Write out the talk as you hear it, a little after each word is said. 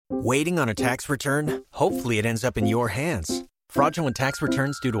Waiting on a tax return? Hopefully it ends up in your hands. Fraudulent tax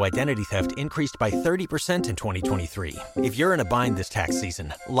returns due to identity theft increased by 30% in 2023. If you're in a bind this tax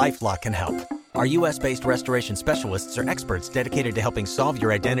season, LifeLock can help. Our U.S.-based restoration specialists are experts dedicated to helping solve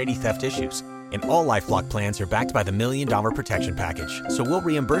your identity theft issues. And all LifeLock plans are backed by the $1 Million Protection Package. So we'll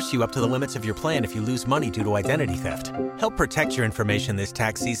reimburse you up to the limits of your plan if you lose money due to identity theft. Help protect your information this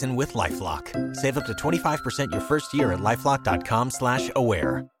tax season with LifeLock. Save up to 25% your first year at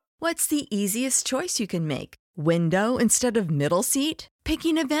LifeLock.com/aware. What's the easiest choice you can make? Window instead of middle seat?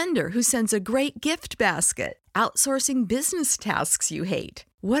 Picking a vendor who sends a great gift basket? Outsourcing business tasks you hate?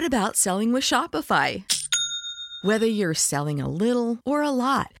 What about selling with Shopify? Whether you're selling a little or a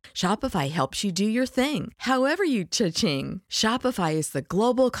lot, Shopify helps you do your thing, however you cha-ching. Shopify is the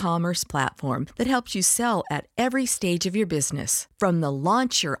global commerce platform that helps you sell at every stage of your business. From the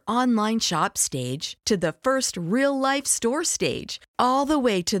launch your online shop stage to the first real-life store stage, all the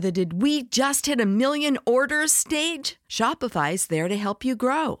way to the did we just hit 1 million orders stage. Shopify's there to help you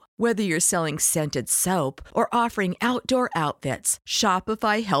grow. Whether you're selling scented soap or offering outdoor outfits,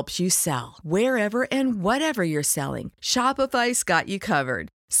 Shopify helps you sell. Wherever and whatever you're selling, Shopify's got you covered.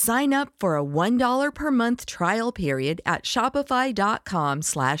 Sign up for a $1 per month trial period at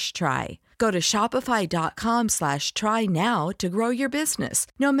shopify.com/try. Go to shopify.com/try now to grow your business,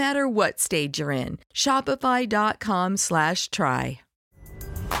 no matter what stage you're in. Shopify.com/try.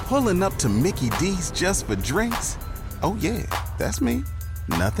 Pulling up to Mickey D's just for drinks? Oh yeah, that's me.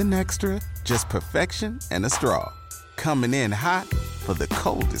 Nothing extra, just perfection and a straw. Coming in hot for the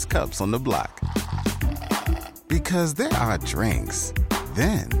coldest cups on the block. Because there are drinks.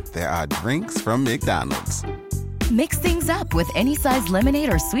 Then there are drinks from McDonald's. Mix things up with any size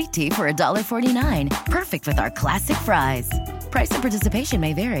lemonade or sweet tea for $1.49. Perfect with our classic fries. Price and participation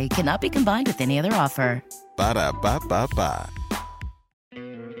may vary. Cannot be combined with any other offer. Ba-da-ba-ba-ba.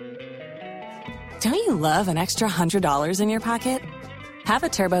 Don't you love an extra $100 in your pocket? Have a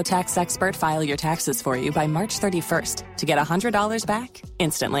TurboTax expert file your taxes for you by March 31st to get $100 back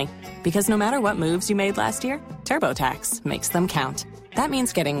instantly. Because no matter what moves you made last year, TurboTax makes them count. That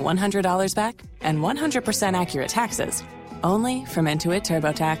means getting $100 back and 100% accurate taxes, only from Intuit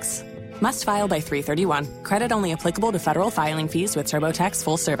TurboTax. Must file by 3/31. Credit only applicable to federal filing fees with TurboTax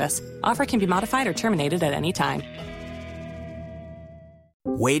full service. Offer can be modified or terminated at any time.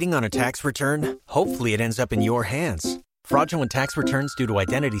 Waiting on a tax return? Hopefully it ends up in your hands. Fraudulent tax returns due to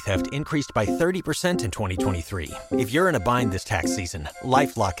identity theft increased by 30% in 2023. If you're in a bind this tax season,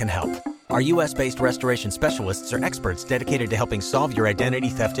 LifeLock can help. Our U.S.-based restoration specialists are experts dedicated to helping solve your identity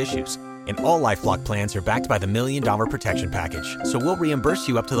theft issues. And all LifeLock plans are backed by the $1 Million Protection Package. So we'll reimburse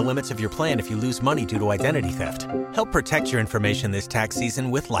you up to the limits of your plan if you lose money due to identity theft. Help protect your information this tax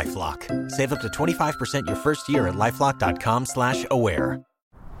season with LifeLock. Save up to 25% your first year at LifeLock.com/aware.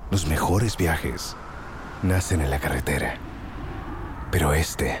 Los mejores viajes nacen en la carretera. Pero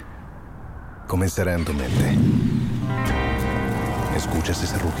comenzará en tu mente. ¿Escuchas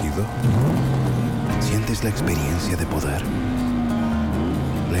ese rugido? ¿Sientes la experiencia de poder?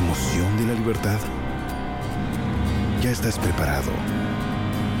 ¿La emoción de la libertad? Ya estás preparado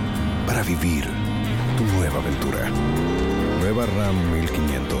para vivir tu nueva aventura. Nueva Ram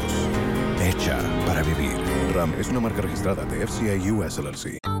 1500. Hecha para vivir. Ram es una marca registrada de FCI US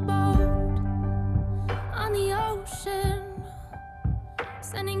LLC. On the ocean,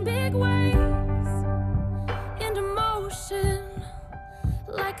 sending big waves into motion,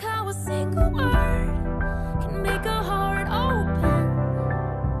 like how a single word can make a heart open.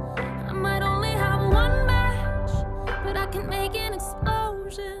 I might only have one match, but I can make an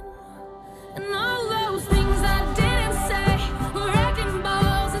explosion. And all those things I didn't say were wrecking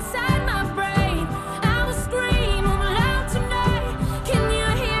balls inside my brain. I will scream loud tonight. Can you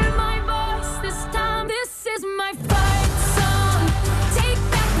hear my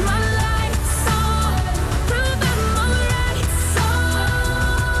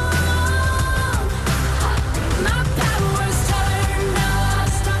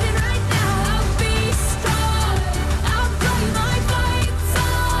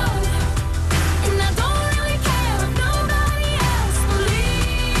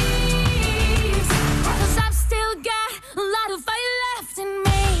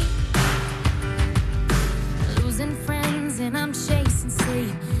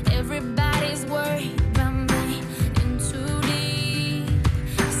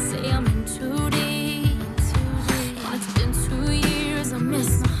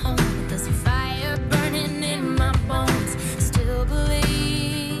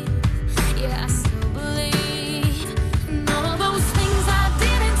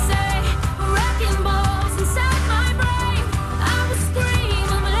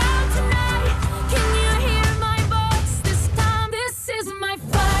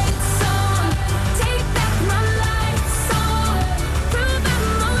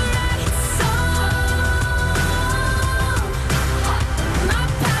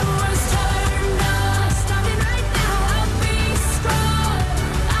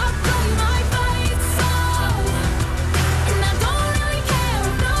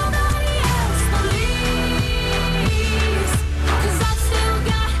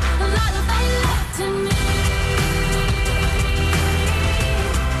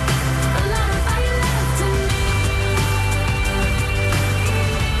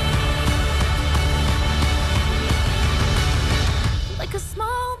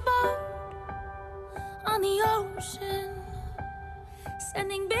small boat on the ocean,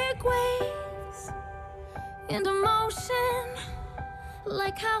 sending big waves into motion,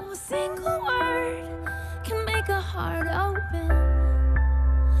 like how a single word can make a heart open.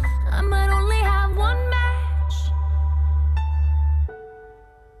 I might only have one match,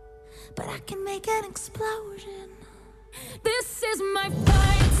 but I can make an explosion. This is my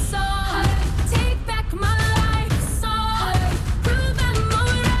fight song. Take back my life song. Prove I'm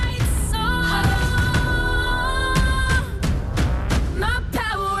alright song. My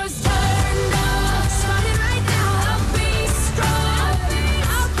power's turned up. Starting right now. I'll be strong.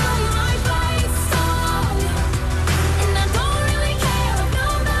 I'll play my fight song. And I don't really care if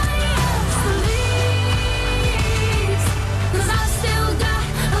nobody else leaves, 'cause I've still got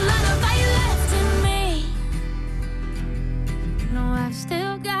a lot of fight left in me. No, I've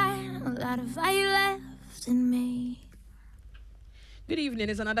still got a lot of fight left in me. Good evening.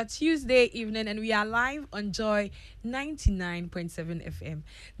 It's another Tuesday evening, and we are live on Joy 99.7 FM.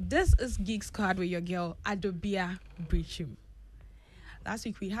 This is Geek Squad with your girl, Adobia Brichum. Last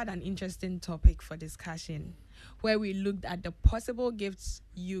week, we had an interesting topic for discussion where we looked at the possible gifts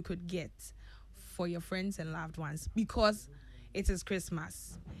you could get for your friends and loved ones because it is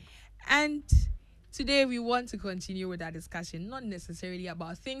Christmas. And today, we want to continue with our discussion, not necessarily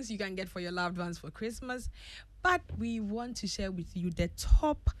about things you can get for your loved ones for Christmas, but we want to share with you the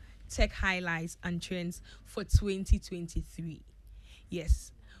top tech highlights and trends for 2023.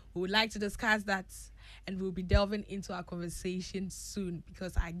 Yes, we would like to discuss that, and we'll be delving into our conversation soon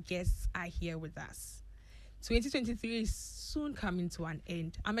because our guests are here with us. 2023 is soon coming to an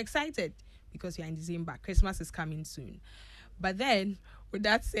end. I'm excited because we are in December. Christmas is coming soon. But then, with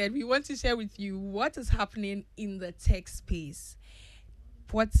that said, we want to share with you what is happening in the tech space,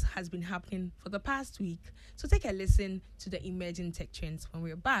 what has been happening for the past week. So take a listen to the emerging tech trends. When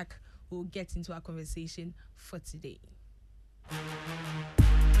we're back, we'll get into our conversation for today.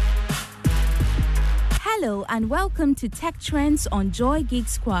 Hello and welcome to Tech Trends on Joy Geek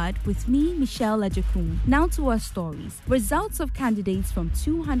Squad with me, Michelle Lajakun. Now to our stories. Results of candidates from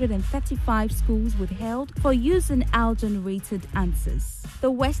 235 schools withheld for using AI-generated answers.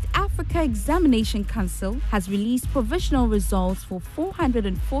 The West Africa Examination Council has released provisional results for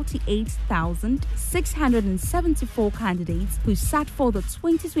 448,674 candidates who sat for the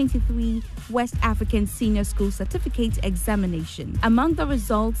 2023 West African Senior School Certificate Examination. Among the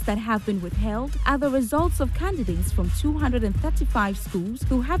results that have been withheld are the results of candidates from 235 schools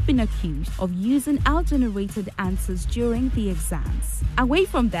who have been accused of using AI-generated answers during the exams. Away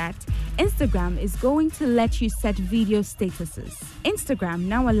from that, Instagram is going to let you set video statuses. Instagram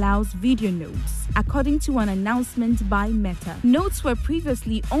now allows video notes, according to an announcement by Meta. Notes were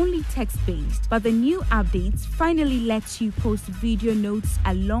previously only text-based, but the new updates finally lets you post video notes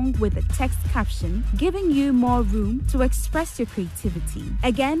along with a text caption, giving you more room to express your creativity.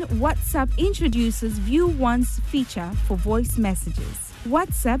 Again, WhatsApp introduces View Once feature for voice messages.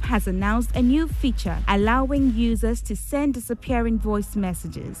 WhatsApp has announced a new feature allowing users to send disappearing voice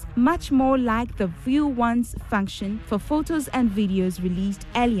messages, much more like the View Once function for photos and videos released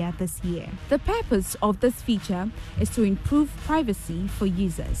earlier this year. The purpose of this feature is to improve privacy for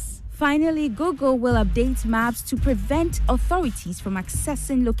users. Finally, Google will update maps to prevent authorities from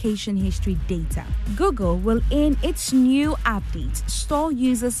accessing location history data. Google will, in its new update, store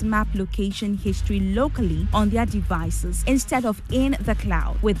users' map location history locally on their devices instead of in the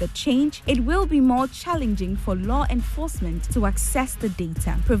cloud. With the change, it will be more challenging for law enforcement to access the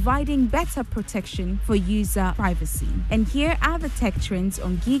data, providing better protection for user privacy. And here are the tech trends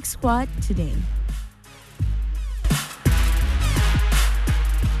on Geek Squad today.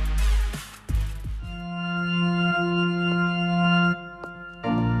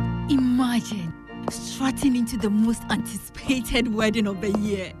 Imagine strutting into the most anticipated wedding of the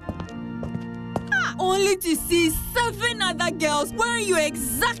year, only to see 7 other girls wearing your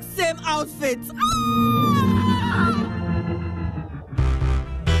exact same outfits.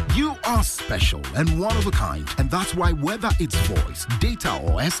 You are special and one of a kind, and that's why whether it's voice, data,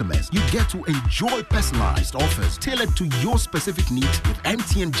 or SMS, you get to enjoy personalized offers tailored to your specific needs with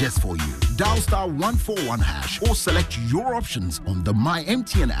MTN Just For You. Dial *141# or select your options on the My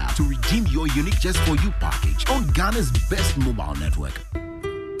MTN app to redeem your unique Just For You package on Ghana's best mobile network.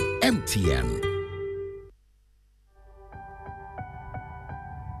 MTN.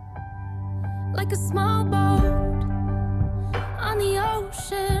 Like a small boat on the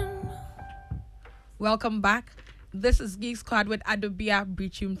ocean. Welcome back. This is Geek Squad with Adobia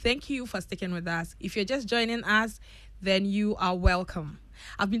Brichum. Thank you for sticking with us. If you're just joining us, then you are welcome.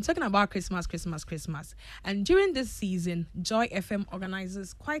 I've been talking about Christmas. And during this season, Joy FM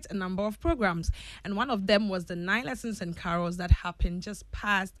organizes quite a number of programs. And one of them was the 9 Lessons and Carols that happened just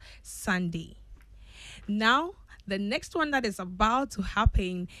past Sunday. Now, the next one that is about to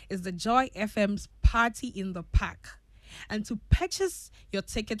happen is the Joy FM's Party in the Park. And to purchase your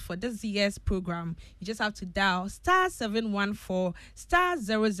ticket for this year's program, you just have to dial *714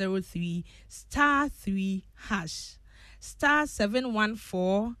 *003 *3 hash.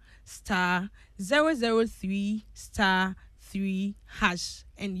 *714 *003 *3 hash.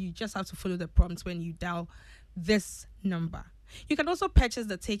 And you just have to follow the prompts when you dial this number. You can also purchase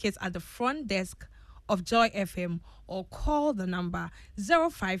the tickets at the front desk of Joy FM or call the number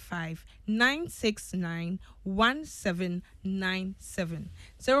 055 969 1797.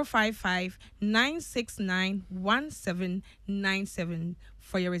 055 969 1797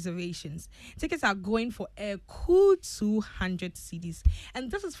 for your reservations. Tickets are going for a cool 200 CDs,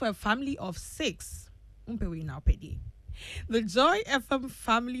 and this is for a family of 6. The Joy FM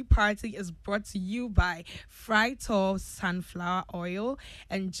Family Party is brought to you by Frytol Sunflower Oil.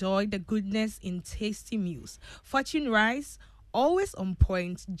 Enjoy the goodness in tasty meals. Fortune Rice, always on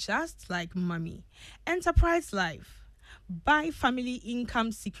point, just like mommy. Enterprise Life. Buy family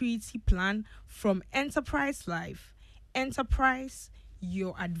income security plan from Enterprise Life. Enterprise,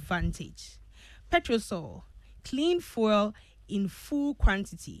 your advantage. Petrosol, clean fuel in full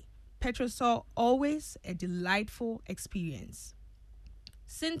quantity. Petrosol, always a delightful experience.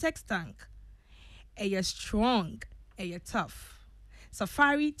 Syntex Tank, a strong, a tough.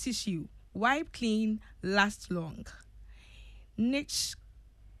 Safari Tissue, wipe clean, last long. Niche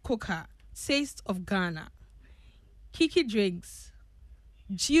Cooker, taste of Ghana. Kiki Drinks,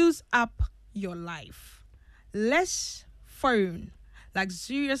 juice up your life. Less foreign,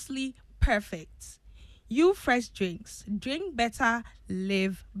 luxuriously perfect. You Fresh Drinks, drink better,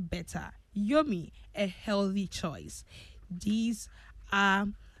 live better. Yummy, a healthy choice. These are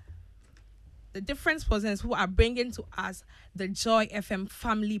the different sponsors who are bringing to us the Joy FM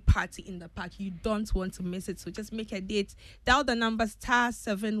Family Party in the Park. You don't want to miss it, so just make a date. Dial the number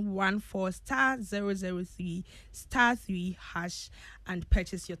 *714 *003 *3 hash and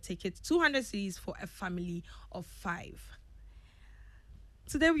purchase your ticket. 200 CDs for a family of 5.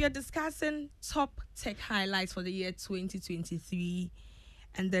 Today we are discussing top tech highlights for the year 2023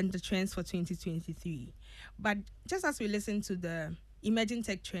 and then the trends for 2023. But just as we listen to the emerging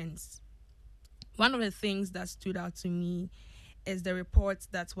tech trends, one of the things that stood out to me is the report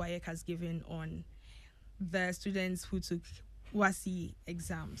that WAEC has given on the students who took WASI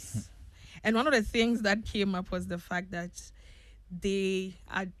exams. And one of the things that came up was the fact that they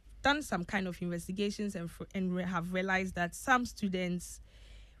had done some kind of investigations and have realized that some students,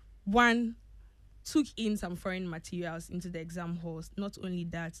 one, took in some foreign materials into the exam halls. Not only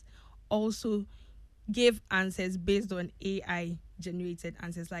that, also gave answers based on AI generated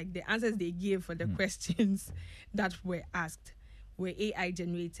answers, like the answers they gave for the questions that were asked were AI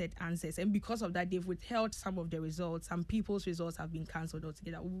generated answers. And because of that, they've withheld some of the results. Some people's results have been cancelled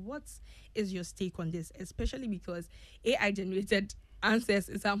altogether. What is your take on this? Especially because AI generated answers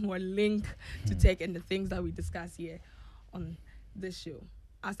is somewhat linked to tech and the things that we discuss here on this show.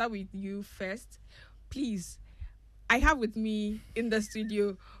 I'll start with you first. Please, I have with me in the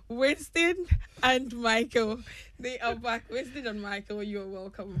studio Winston and Michael. They are back. Winston and Michael, you're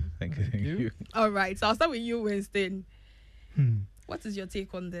welcome. Thank you. All right, so I'll start with you, Winston. What is your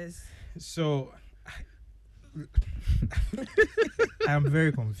take on this? So, I am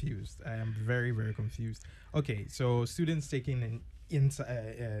very confused. I am very, very confused. Okay, so students taking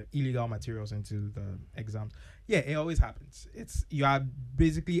illegal materials into the exams. Yeah, it always happens. You are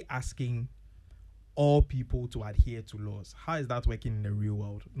basically asking all people to adhere to laws. How is that working in the real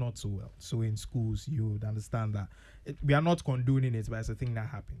world? Not so well. So in schools, you would understand that we are not condoning it, but it's a thing that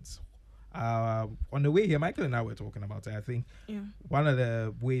happens. On the way here, Michael and I were talking about it. I think one of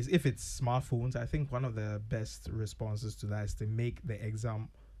the ways, if it's smartphones, I think one of the best responses to that is to make the exam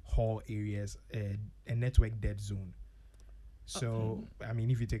hall areas a network dead zone. So, I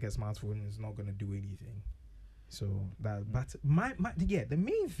mean, if you take a smartphone, it's not going to do anything. So that, but the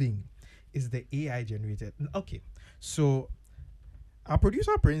main thing is the AI generated. Okay, so our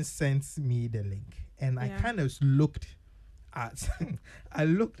producer Prince sent me the link, and I kind of looked at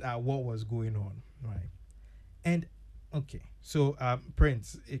what was going on, right? And okay, so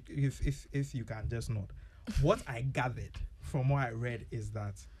Prince, if you can just note, what I gathered from what I read is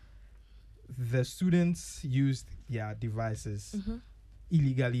that the students used their devices,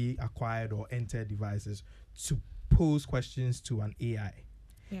 illegally acquired or entered devices, to pose questions to an AI.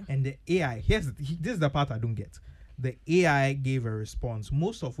 And the AI, this is the part I don't get. the AI gave a response,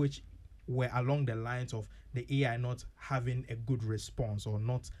 most of which were along the lines of the AI not having a good response or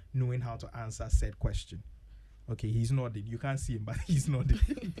not knowing how to answer said question. Okay, he's nodding. You can't see him, but he's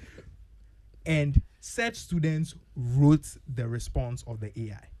nodding. And said students wrote the response of the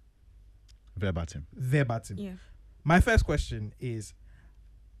AI. Verbatim. Yeah. My first question is,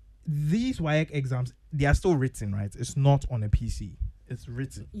 these WAEC exams, they are still written, right? It's not on a PC. It's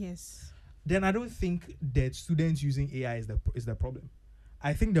written. Yes. Then I don't think that students using AI is the problem.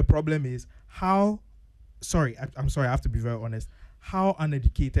 I think the problem is I'm sorry, I have to be very honest. How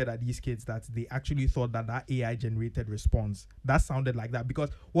uneducated are these kids that they actually thought that AI generated response, that sounded like that? Because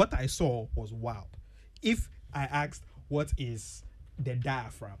what I saw was wild. If I asked, what is the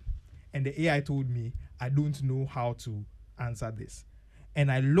diaphragm? And the AI told me, I don't know how to answer this.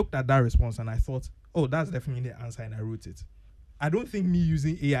 And I looked at that response and I thought, oh, that's definitely the answer, and I wrote it. I don't think me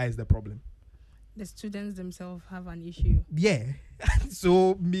using AI is the problem. The students themselves have an issue. Yeah.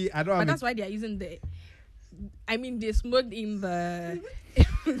 So But that's why they are using they smoked in the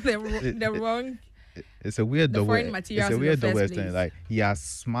the wrong. It's a weird double. It's a weird double thing. Like, he is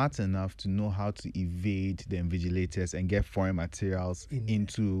smart enough to know how to evade the invigilators and get foreign materials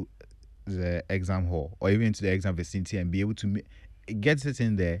into the exam hall or even into the exam vicinity and be able to get it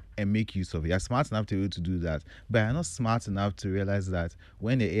in there and make use of it. You're smart enough to be able to do that, but you're not smart enough to realize that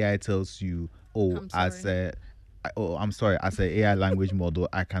when the AI tells you, as an AI language model,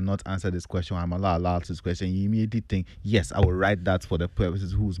 I cannot answer this question, I'm allowed to this question, you immediately think, yes, I will write that for the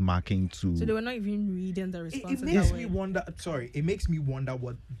purposes who's marking to. So they were not even reading the responses. It makes me wonder. It makes me wonder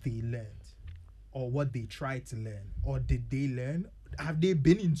what they learned, or what they tried to learn, or did they learn? Have they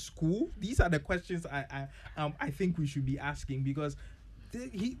been in school? These are the questions I think we should be asking, because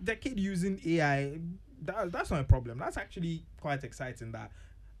the kid using AI, that's not a problem. That's actually quite exciting.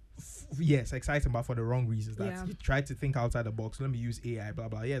 Yes, exciting, but for the wrong reasons. He tried to think outside the box. Let me use AI, blah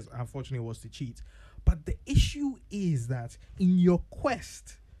blah. Yes, unfortunately, it was to cheat. But the issue is that in your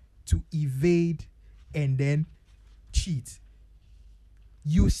quest to evade and then cheat,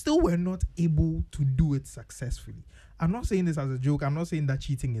 you still were not able to do it successfully. I'm not saying this as a joke. I'm not saying that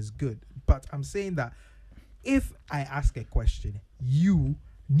cheating is good, but I'm saying that if I ask a question, you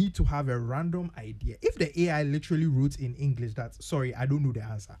need to have a random idea. If the AI literally wrote in English that, sorry, I don't know the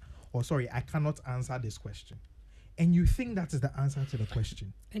answer, or sorry, I cannot answer this question, and you think that is the answer to the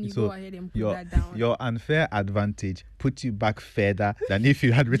question, and you go ahead and put that down, your unfair advantage put you back further than if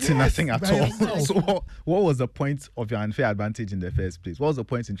you had written nothing at all. So what was the point of your unfair advantage in the first place? What was the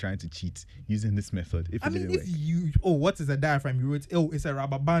point in trying to cheat using this method? What is a diaphragm? You wrote, it's a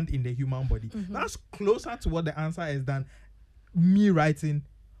rubber band in the human body. Mm-hmm. That's closer to what the answer is than me writing,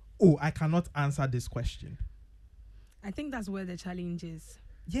 I cannot answer this question. I think that's where the challenge is.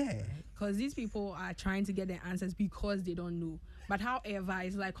 Yeah. Because these people are trying to get their answers because they don't know. But however,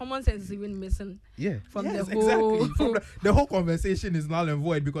 it's like common sense is even missing from the whole... Exactly. The whole conversation is null and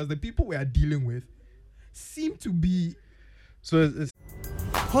void, because the people we are dealing with seem to be... So it's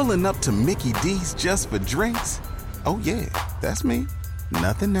Pulling up to Mickey D's just for drinks? Oh yeah, that's me.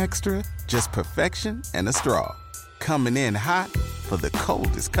 Nothing extra, just perfection and a straw. Coming in hot for the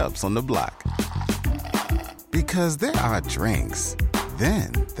coldest cups on the block. Because there are drinks.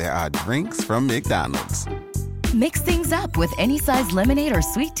 Then there are drinks from McDonald's. Mix things up with any size lemonade or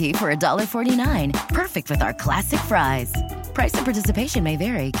sweet tea for $1.49. Perfect with our classic fries. Price and participation may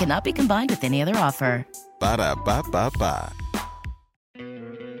vary. Cannot be combined with any other offer. Ba-da-ba-ba-ba.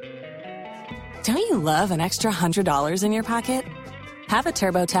 Don't you love an extra $100 in your pocket? Have a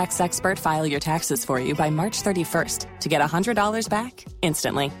TurboTax expert file your taxes for you by March 31st to get $100 back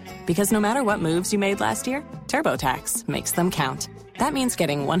instantly. Because no matter what moves you made last year, TurboTax makes them count. That means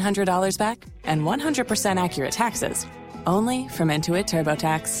getting $100 back and 100% accurate taxes, only from Intuit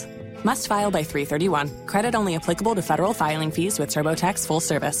TurboTax. Must file by 3/31. Credit only applicable to federal filing fees with TurboTax full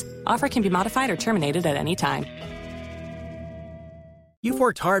service. Offer can be modified or terminated at any time. You've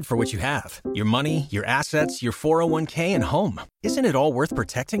worked hard for what you have. Your money, your assets, your 401k, and home. Isn't it all worth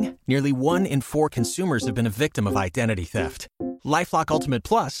protecting? Nearly 1 in 4 consumers have been a victim of identity theft. LifeLock Ultimate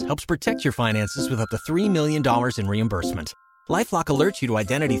Plus helps protect your finances with up to $3 million in reimbursement. LifeLock alerts you to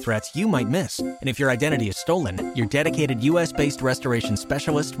identity threats you might miss. And if your identity is stolen, your dedicated U.S.-based restoration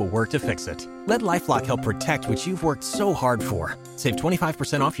specialist will work to fix it. Let LifeLock help protect what you've worked so hard for. Save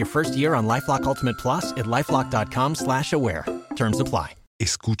 25% off your first year on LifeLock Ultimate Plus at LifeLock.com/aware. Terms apply.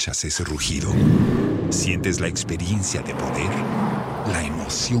 ¿Escuchas ese rugido? ¿Sientes la experiencia de poder? ¿La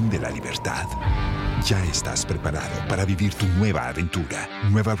emoción de la libertad? Ya estás preparado para vivir tu nueva aventura.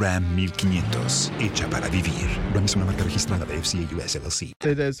 Nueva Ram 1500, hecha para vivir. Ram es una marca registrada de FCA US LLC.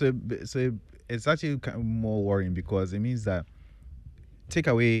 So it's actually kind of more worrying because it means that take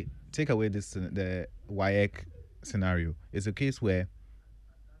away this the WAEC scenario. It's a case where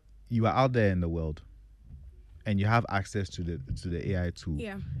you are out there in the world and you have access to the AI tool,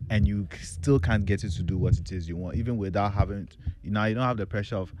 and you still can't get it to do what it is you want, even without having. Now you don't have the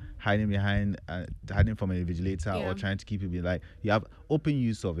pressure of hiding from an invigilator or trying to keep it like you have open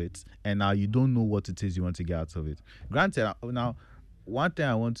use of it, and now you don't know what it is you want to get out of it. Granted, now one thing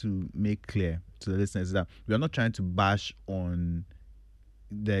I want to make clear to the listeners is that we are not trying to bash on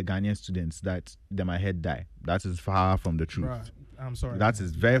the Ghanaian students that they might head die. That is far from the truth. Right. I'm sorry. That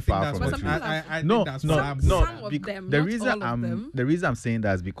is very far from the truth. The reason I'm saying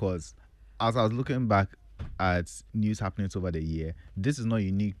that is because as I was looking back at news happenings over the year, this is not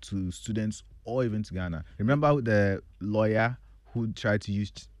unique to students or even to Ghana. Remember the lawyer who tried to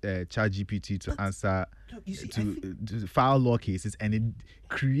use ChatGPT to answer to file law cases, and it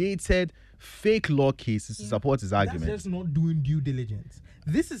created fake law cases to support his argument. That's just not doing due diligence.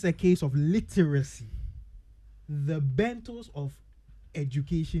 This is a case of literacy. The bentos of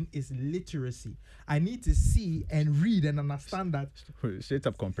education is literacy. I need to see and read and understand that. Straight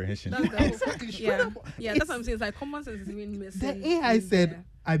up comprehension. Exactly. Yeah, that's what I'm saying. It's like common sense is even missing. The AI said,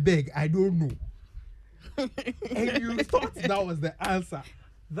 I beg, I don't know. And you thought that was the answer.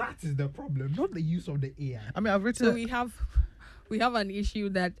 That is the problem, not the use of the AI. I mean, I've written. So we have an issue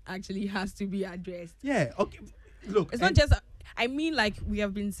that actually has to be addressed. Yeah. Okay. Look, it's not just. I mean, like we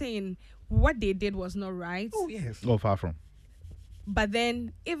have been saying, what they did was not right. Oh yes. Oh, far from. But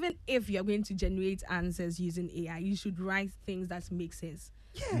then, even if you're going to generate answers using AI, you should write things that make sense.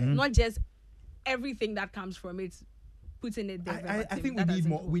 Yeah. Mm-hmm. Not just everything that comes from it, putting it there. I think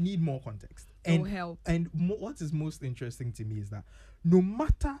we need more context. And help. And what is most interesting to me is that no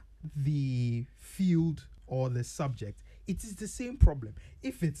matter the field or the subject, it is the same problem.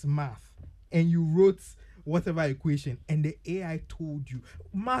 If it's math and you wrote whatever equation and the AI told you,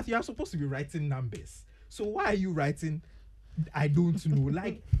 math, you are supposed to be writing numbers. So why are you writing, I don't know?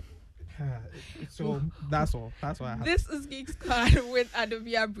 Like, so that's all. That's what I have. This is Geek Squad with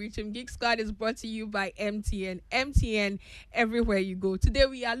Adobia Breacham. Geek Squad is brought to you by MTN. MTN everywhere you go. Today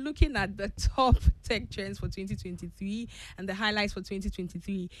we are looking at the top tech trends for 2023 and the highlights for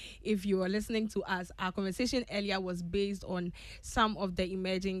 2023. If you are listening to us, our conversation earlier was based on some of the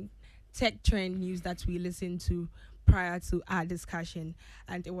emerging tech trend news that we listened to prior to our discussion,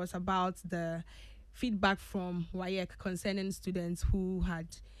 and it was about the feedback from WAEC concerning students who had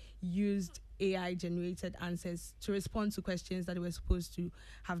used AI generated answers to respond to questions that they were supposed to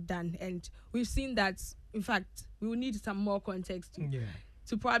have done. And we've seen that, in fact, we will need some more context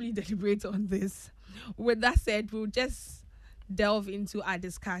to probably deliberate on this. With that said, we'll just delve into our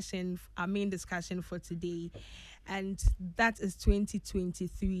discussion, our main discussion for today. And that is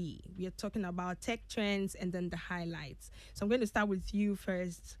 2023. We are talking about tech trends and then the highlights. So I'm going to start with you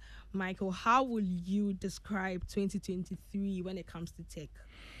first, Michael. How will you describe 2023 when it comes to tech?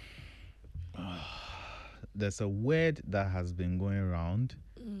 There's a word that has been going around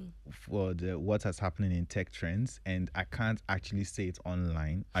for what has happening in tech trends, and I can't actually say it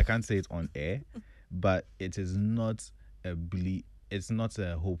online. I can't say it on air, but it is not it's not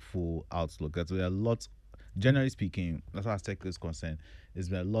a hopeful outlook. There are lots, generally speaking, as far as tech is concerned, there's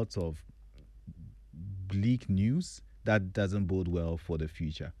been a lot of bleak news that doesn't bode well for the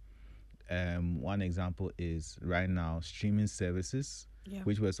future. One example is right now streaming services,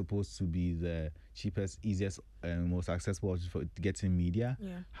 which were supposed to be the cheapest, easiest, and most accessible for getting media,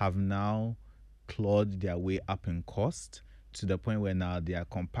 have now clawed their way up in cost to the point where now they are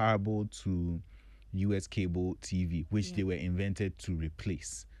comparable to US cable TV, which they were invented to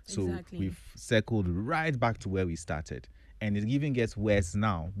replace. So we've circled right back to where we started. And it even gets worse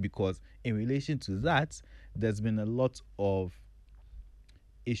now because in relation to that, there's been a lot of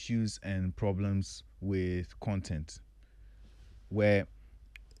issues and problems with content where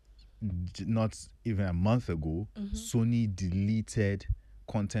not even a month ago, Sony deleted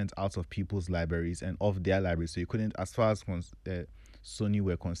content out of people's libraries and off their libraries. So you couldn't, as far as Sony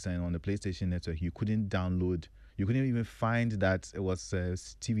were concerned, on the PlayStation Network, you couldn't download, you couldn't even find that it was a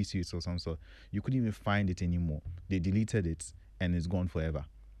TV series or some sort. You couldn't even find it anymore. They deleted it and it's gone forever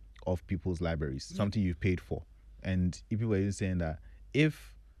off people's libraries, something you paid for. And people were even saying that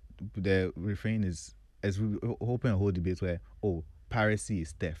if the refrain is, as we open a whole debate where, piracy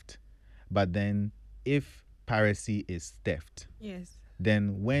is theft. But then if piracy is theft,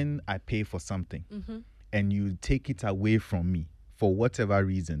 then when I pay for something and you take it away from me for whatever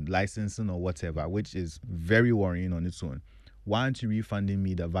reason, licensing or whatever, which is very worrying on its own, why aren't you refunding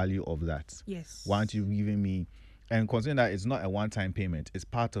me the value of that? Yes. Why aren't you giving me And considering that it's not a one-time payment, it's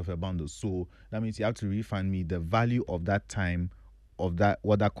part of a bundle. So that means you have to refund me the value of that time, of that,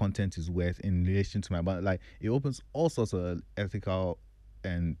 what that content is worth in relation to my bundle. Like, it opens all sorts of ethical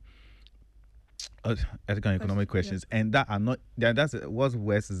and economic questions, and that are not. That's what's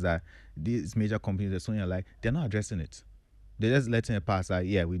worse is that these major companies, the Sony, are like, they're not addressing it. They're just letting it pass. Like,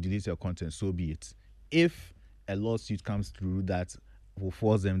 yeah, we delete your content, so be it. If a lawsuit comes through that will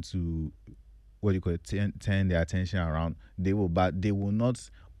force them to, what do you call it, turn their attention around, they will, but they will not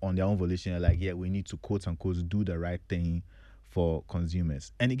on their own volition. Like, yeah, we need to quote unquote do the right thing for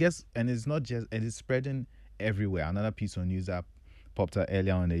consumers. And it's not just, and it's spreading everywhere. Another piece of news that popped up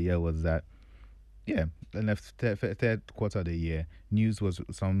earlier on in the year was that, yeah, in the third quarter of the year,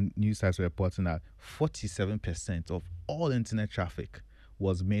 some news sites were reporting that 47% of all internet traffic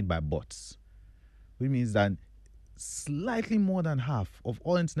was made by bots, which means that slightly more than half of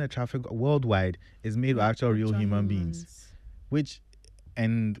all internet traffic worldwide is made by actual real human beings. Which,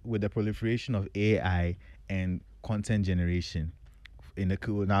 and with the proliferation of AI and content generation,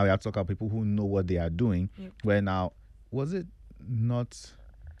 now we have to talk about people who know what they are doing. Yep. Where now, was it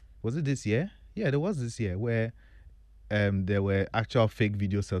this year? Yeah, there was this year where there were actual fake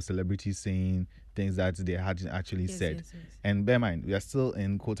videos of celebrities saying things that they hadn't actually said. Yes. And bear in mind, we are still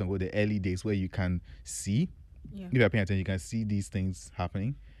in quote unquote the early days where you can see, if you're paying attention, you can see these things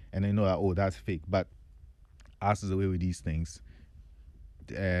happening and then know that, oh, that's fake. But us is the way with these things.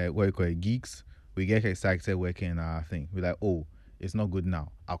 What you call it, geeks, we get excited working in our thing. We're like, oh, it's not good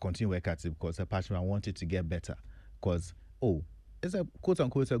now. I'll continue work at it because I want it to get better. Because, oh, it's a quote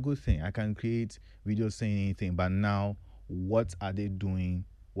unquote a good thing. I can create videos saying anything, but now what are they doing?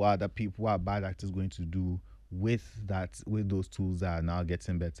 What are bad actors going to do with those tools that are now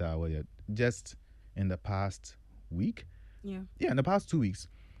getting better? Just in the past week? Yeah, in the past 2 weeks,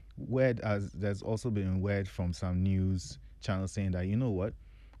 there's also been word from some news channels saying that, you know what?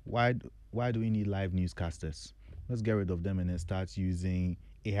 Why do we need live newscasters? Let's get rid of them and then start using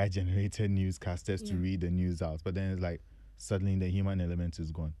AI generated newscasters to read the news out. But then it's like, suddenly the human element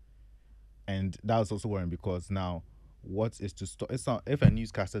is gone. And that was also worrying because now what is to stop, if a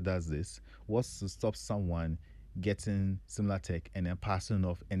newscaster does this, what's to stop someone getting similar tech and then passing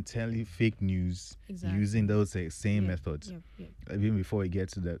off entirely fake news using those same methods? Even before we get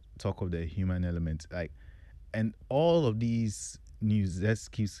to the talk of the human element, and all of these news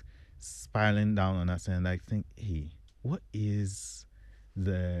just keeps spiraling down on us, and think, hey, what is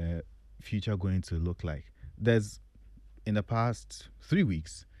the future going to look like? In the past 3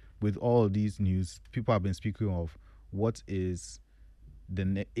 weeks, with all of these news, people have been speaking of what is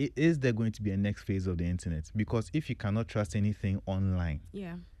is there going to be a next phase of the internet? Because if you cannot trust anything online,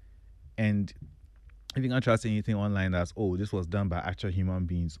 and if you can't trust anything online that's, oh, this was done by actual human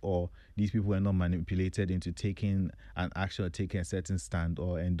beings, or these people were not manipulated into taking an action or taking a certain stand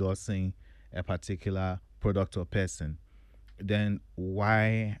or endorsing a particular product or person, then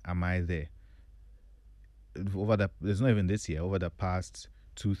why am I there? It's not even this year, over the past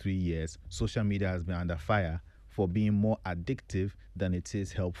 2-3 years, social media has been under fire for being more addictive than it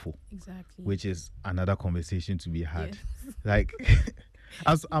is helpful. Exactly. Which is another conversation to be had. Yes.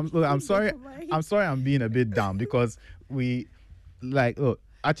 I'm sorry I'm being a bit down because I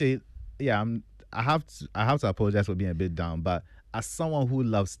have to apologize for being a bit down, but as someone who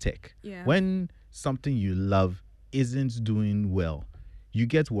loves tech, when something you love isn't doing well, you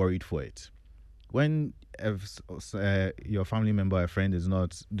get worried for it. When your family member or a friend is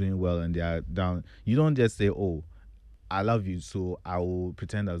not doing well and they are down, you don't just say, oh, I love you, so I will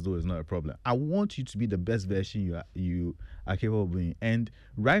pretend as though it's not a problem. I want you to be the best version you are capable of being. And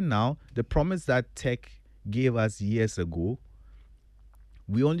right now, the promise that tech gave us years ago,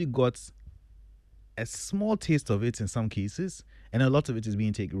 we only got a small taste of it in some cases, and a lot of it is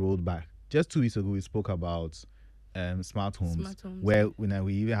being rolled back. Just 2 weeks ago, we spoke about smart homes, where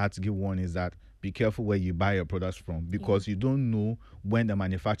we even had to give warnings that be careful where you buy your products from, because you don't know when the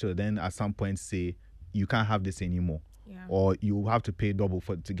manufacturer then at some point say you can't have this anymore, or you have to pay double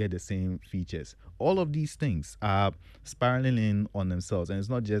to get the same features. All of these things are spiraling in on themselves, and it's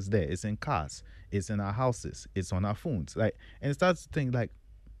not just there. It's in cars, it's in our houses, it's on our phones. And it starts to think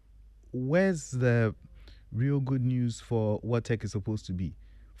where's the real good news for what tech is supposed to be?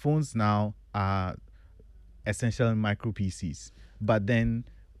 Phones now are essentially micro PCs, but then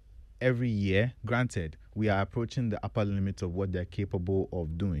every year, granted, we are approaching the upper limit of what they're capable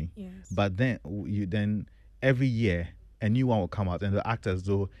of doing. Yes. But then every year a new one will come out and they'll act as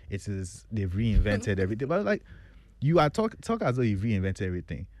though they've reinvented everything. But you are talk as though you've reinvented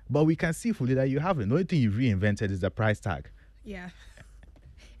everything. But we can see fully that you haven't. The only thing you've reinvented is the price tag. Yeah.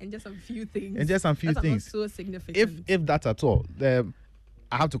 And just a few things. That's not so significant. If that's at all, I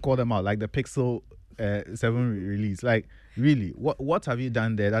have to call them out, like the Pixel 7 release. Like, really, what have you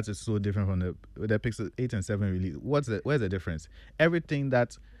done there that is so different from the Pixel 8 and 7 release? Where's the difference? Everything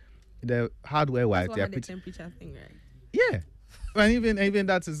that the hardware wise, the temperature thing, right? Yeah. And even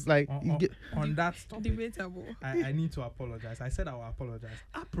that is like on that topic, debatable. I need to apologize. I said I will apologize.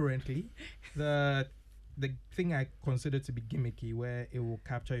 Apparently, the thing I consider to be gimmicky, where it will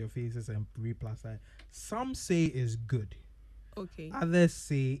capture your faces and replaster, some say is good. Okay. Others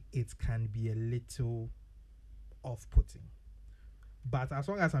say it can be a little off-putting. But as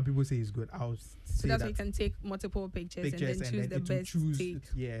long as some people say it's good, I'll say that's why you can take multiple pictures and then choose the best take.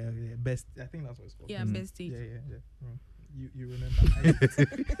 Yeah, best. I think that's what it's called. Yeah, best take. Yeah. You remember?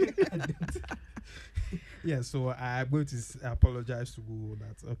 Yeah. So I'm going to apologize to Google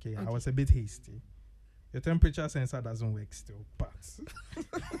that. Okay, I was a bit hasty. Your temperature sensor doesn't work still, but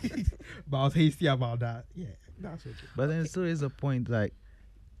but I was hasty about that. Yeah, that's okay. But then still is a point, like,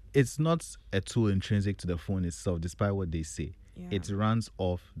 it's not a tool intrinsic to the phone itself, despite what they say. Yeah. It runs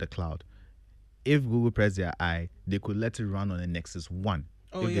off the cloud. If Google press their eye, they could let it run on a Nexus 1.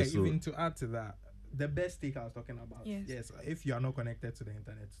 Oh, yeah, even to add to that, the best take I was talking about. Yes, if you are not connected to the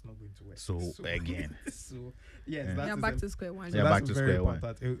internet, it's not going to work. So again. Back to square one. So back to square one.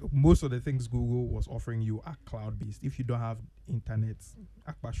 Most of the things Google was offering you are cloud-based. If you don't have internet,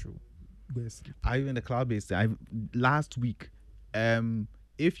 Akbasho, go sleep. Even the cloud-based, last week,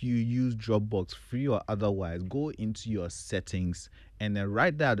 if you use Dropbox, free or otherwise, go into your settings, and then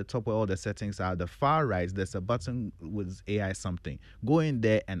right there at the top where all the settings are, the far right, there's a button with AI something. Go in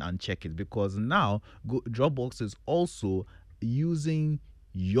there and uncheck it, because now Dropbox is also using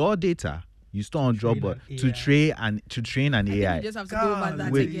your data you store on Dropbox to train an AI. You just have to go over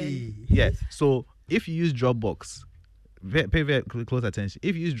that again. Yeah. So if you use Dropbox, pay very close attention.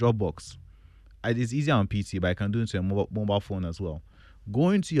 If you use Dropbox, it's easier on PC, but I can do it to a mobile phone as well.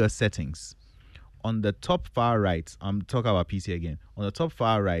 Go into your settings. On the top far right, I'm talking about PC again. On the top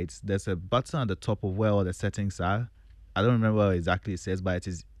far right, there's a button at the top of where all the settings are. I don't remember what exactly it says, but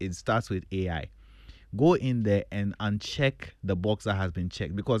it starts with AI. Go in there and uncheck the box that has been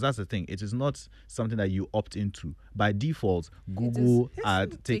checked, because that's the thing. It is not something that you opt into. By default, Google are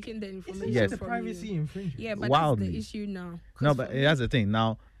taking the information. Yes, the privacy infringement. Yeah, but that's the issue now. No, but that's the thing.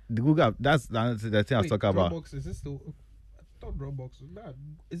 Now, the Google, that's the thing I was talking about. Dropbox, is this still... Dropbox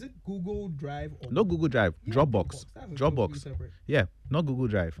is it Google Drive or not Google Drive? Yeah, Dropbox. Yeah, not Google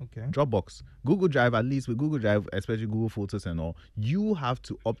Drive. Okay. Dropbox. Google Drive, at least with Google Drive, especially Google Photos and all, you have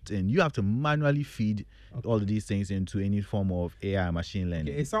to opt in. You have to manually feed all of these things into any form of AI machine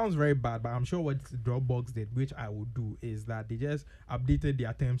learning. Okay, it sounds very bad, but I'm sure what Dropbox did, which I would do, is that they just updated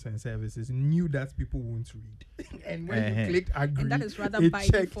their terms and services, knew that people won't read, and when you clicked agree, and that is rather by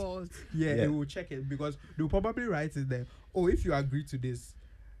default. Yeah, it will check it, because they'll probably write it there. Oh, if you agree to this,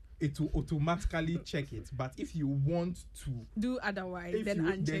 it will automatically check it. But if you want to do otherwise, then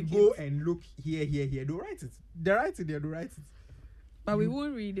uncheck then go and look here. They'll write it. They write it there. They'll write it. But we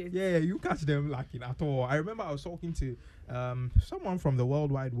won't read it. Yeah, you catch them lacking at all. I remember I was talking to someone from the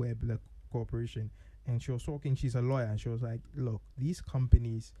World Wide Web, the corporation, and she was talking. She's a lawyer, and she was like, "Look, these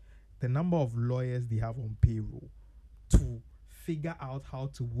companies, the number of lawyers they have on payroll to figure out how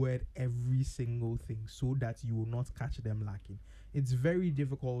to word every single thing so that you will not catch them lacking. It's very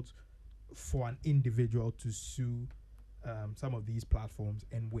difficult for an individual to sue some of these platforms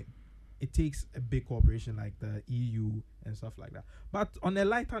and win. It takes a big corporation like the EU and stuff like that. But on a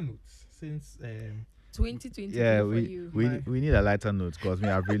lighter note, since 2020, we need a lighter note, because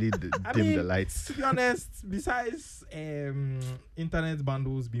I've really dimmed the lights. To be honest, besides internet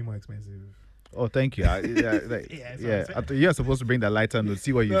bundles being more expensive. Oh, thank you. You're supposed to bring the lighter note.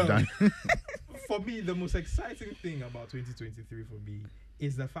 See what you've done. For me, the most exciting thing about 2023 for me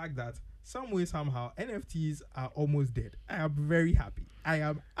is the fact that some way, somehow, NFTs are almost dead. I am very happy. I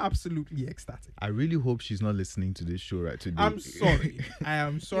am absolutely ecstatic. I really hope she's not listening to this show right today. I'm sorry. I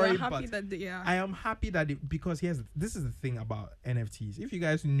am sorry, but I am happy that because this is the thing about NFTs. If you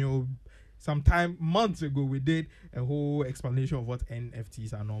guys know, months ago, we did a whole explanation of what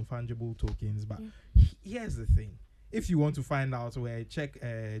NFTs are, non-fungible tokens. But here's the thing. If you want to find out where, check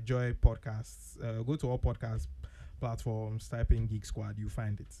Joy Podcasts. Go to all podcast platforms, type in Geek Squad, you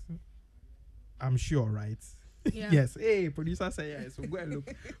find it. I'm sure, right? Yeah. Yes. Hey, producer say yes. So go and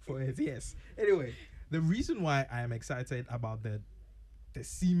look for it. Yes. Anyway, the reason why I am excited about the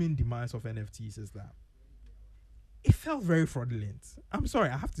seeming demise of NFTs is that it felt very fraudulent. I'm sorry,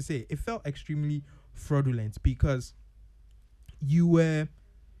 I have to say, it felt extremely fraudulent, because they were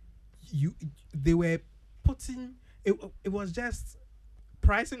putting it was just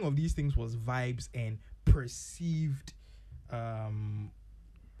pricing of these things was vibes and perceived.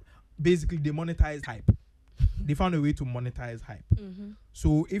 Basically, they monetize hype. They found a way to monetize hype.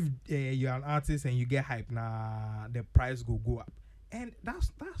 So if you're an artist and you get hype, the price go up, and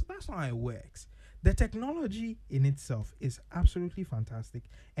that's how it works. The technology in itself is absolutely fantastic,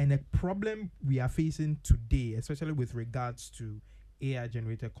 and the problem we are facing today, especially with regards to AI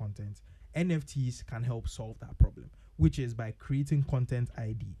generated content, NFTs can help solve that problem, which is by creating content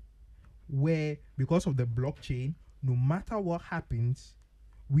ID, where because of the blockchain, no matter what happens,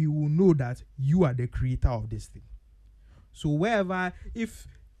 we will know that you are the creator of this thing. So wherever, if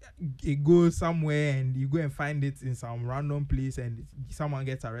it goes somewhere and you go and find it in some random place and someone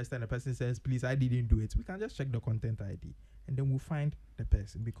gets arrested and the person says, please, I didn't do it, we can just check the content ID and then we'll find the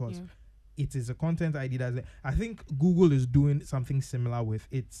person, because it is a content ID. I think Google is doing something similar with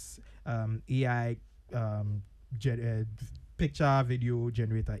its AI picture video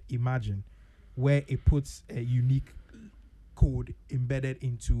generator, Imagine, where it puts a unique code embedded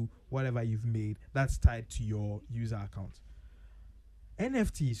into whatever you've made that's tied to your user account.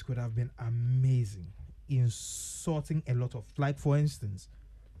 NFTs could have been amazing in sorting a lot of, like, for instance,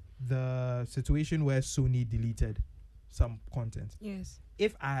 the situation where Sony deleted some content. Yes.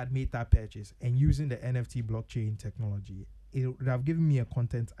 If I had made that purchase and using the NFT blockchain technology, it would have given me a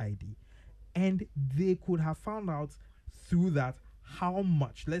content ID, and they could have found out through that how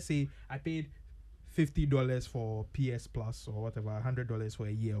much. Let's say I paid $50 for PS Plus or whatever, $100 for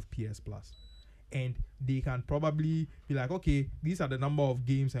a year of PS Plus, and they can probably be like, okay, these are the number of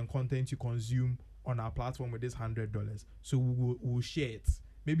games and content you consume on our platform with this $100, so we'll share it.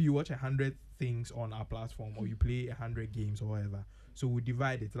 Maybe you watch 100 things on our platform, or you play 100 games or whatever, so we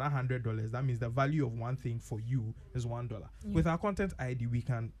divide it. That $100, that means the value of one thing for you is $1. With our content ID, we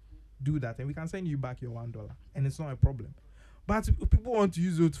can do that, and we can send you back your $1, and it's not a problem. But people want to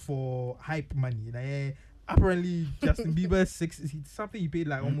use it for hype money. Like, apparently, Justin Bieber something he paid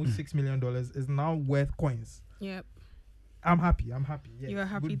like almost $6 million is now worth coins. Yep. I'm happy. Yeah. You are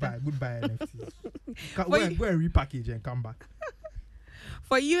happy. Goodbye NFTs. Go and repackage and come back.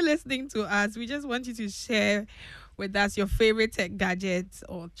 For you listening to us, we just want you to share with us your favorite tech gadgets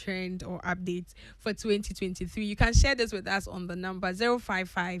or trend or updates for 2023. You can share this with us on the number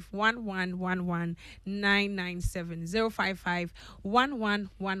 055-1111-997.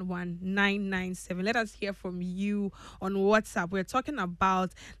 055-1111-997. Let us hear from you on WhatsApp. We're talking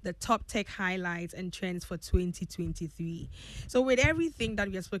about the top tech highlights and trends for 2023. So with everything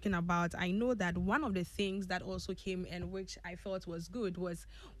that we are speaking about, I know that one of the things that also came in, which I thought was good, was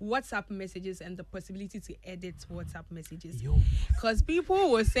WhatsApp messages and the possibility to edit WhatsApp messages, because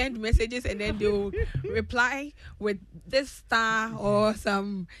people will send messages and then they'll reply with this star or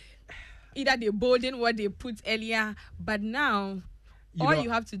some, either they bolden what they put earlier, but now you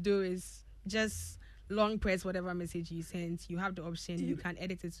have to do is just long press whatever message you sent. You have the option, you can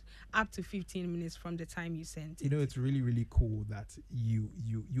edit it up to 15 minutes from the time you sent it. It's really, really cool that you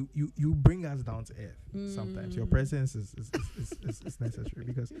bring us down to earth. Sometimes your presence is necessary,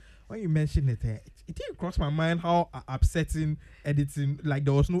 because when you mention it didn't cross my mind how upsetting editing, like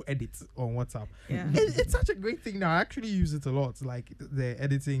there was no edit on WhatsApp. It's such a great thing now. I actually use it a lot, like the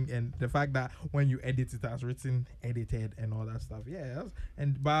editing and the fact that when you edit it has written edited and all that stuff.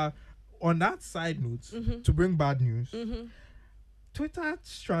 But on that side note, to bring bad news,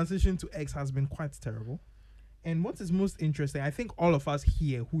 Twitter's transition to X has been quite terrible. And what is most interesting, I think all of us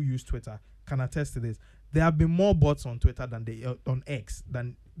here who use Twitter can attest to this. There have been more bots on Twitter than on X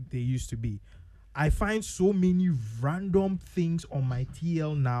than they used to be. I find so many random things on my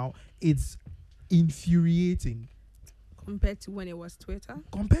TL now. It's infuriating. Compared to when it was Twitter?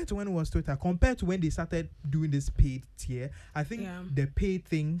 Compared to when they started doing this paid tier, I think the paid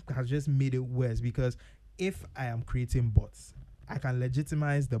thing has just made it worse, because if I am creating bots, I can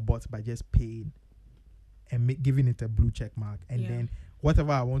legitimize the bot by just paying and giving it a blue check mark, and then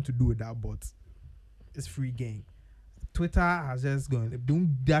whatever I want to do with that bot is free game. Twitter has just gone,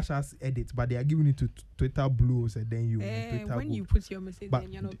 don't dash us edit, but they are giving it to Twitter Blues, and then you Twitter when go. you put your message,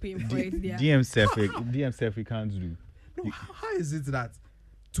 then you're not paying for it. DM self we can't do. No, how is it that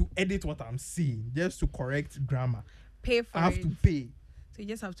to edit what I'm seeing, just to correct grammar, pay for it? I have to pay. So you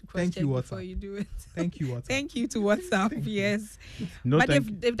just have to cross-check before you do it. Thank you, WhatsApp. Thank you to WhatsApp. Yes. But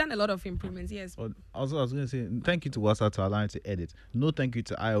they've done a lot of improvements. Yes. I was going to say thank you to WhatsApp to allow it to edit. No thank you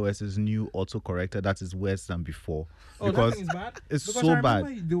to iOS's new autocorrector that is worse than before. Because that thing is bad? It's because so I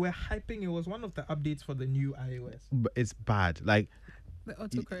bad. They were hyping. It was one of the updates for the new iOS. But it's bad. Like, The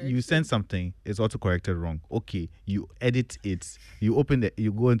autocorrect. You send something, it's autocorrected wrong. Okay, you edit it. You open it.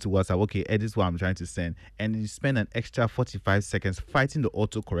 You go into WhatsApp. Okay, edit what I'm trying to send, and you spend an extra 45 seconds fighting the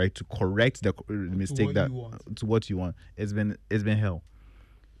autocorrect to correct the mistake to what you want. It's been hell.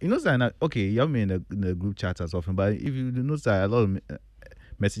 You know that okay, you have me in the group chat as often, but if you notice that a lot of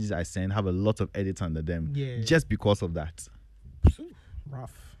messages I send have a lot of edits under them, just because of that.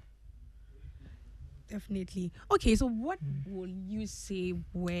 Rough. Definitely. Okay, so what will you say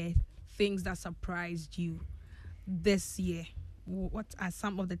were things that surprised you this year? What are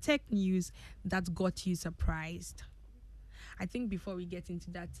some of the tech news that got you surprised? I think before we get into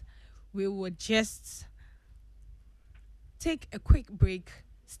that, we would just take a quick break.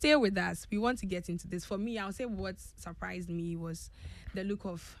 Stay with us. We want to get into this. For me, I'll say what surprised me was the look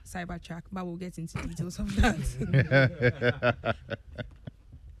of Cybertruck, but we'll get into details of that.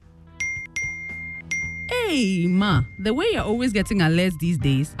 Hey, Ma, the way you're always getting alerts these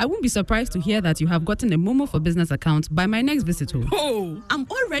days, I won't be surprised to hear that you have gotten a Momo for Business account by my next visitor. Oh, I'm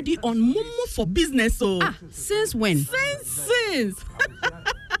already on Momo for Business. Since when? Since.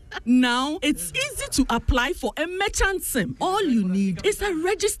 Now, it's easy to apply for a merchant SIM. All you need is a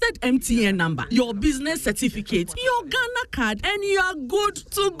registered MTN number, your business certificate, your Ghana card, and you are good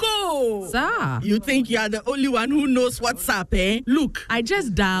to go. Sir. You think you are the only one who knows what's up, eh? Look, I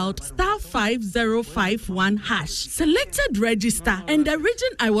just dialed *5051#, selected register, and the region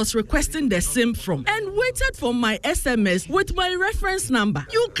I was requesting the SIM from, and waited for my SMS with my reference number.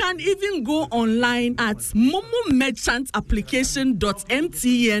 You can even go online at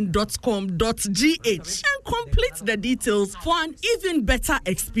momomerchantapplication.mtn.com.gh and complete the details for an even better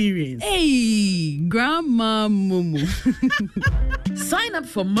experience. Hey, Grandma Momo. Sign up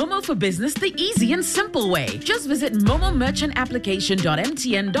for Momo for Business the easy and simple way. Just visit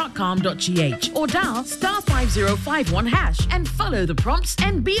momomerchantapplication.mtn.com.gh or dial *5051# and follow the prompts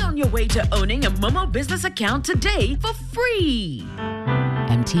and be on your way to owning a Momo business account today for free.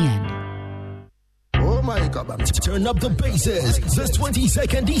 MTN. Oh my God, turn up the basses. This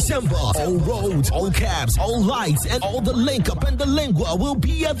 22nd December, all roads, all cabs, all lights, and all the link up and the lingua will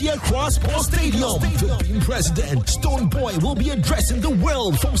be at the Accra Sports Stadium. The team president, Stone Boy, will be addressing the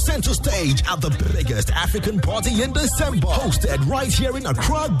world from center stage at the biggest African party in December. Hosted right here in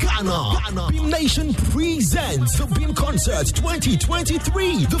Accra, Ghana. Beam Nation presents the Beam Concert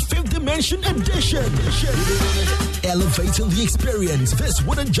 2023, the 5th Dimension edition. Elevating the experience. This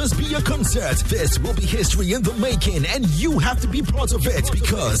wouldn't just be a concert. This will be history in the making, and you have to be part of it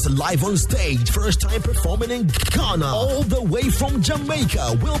because live on stage, first time performing in Ghana, all the way from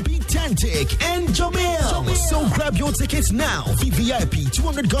Jamaica, will be Tantic and Jamil. So grab your tickets now. VVIP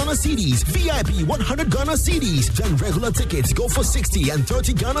 200 Ghana cedis, VIP 100 Ghana cedis. Then regular tickets go for 60 and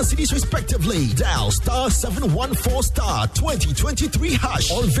 30 Ghana cedis respectively. Dial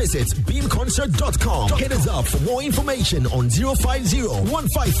 *714*2023# or visit beamconcert.com. Hit us up for more information on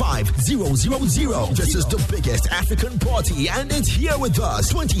 050-155-000. This is the biggest African party, and it's here with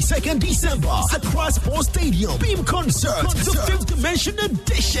us. 22nd December, Accra Sports Stadium, Beam Concert, the 5th Dimension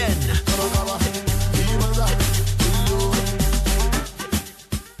edition.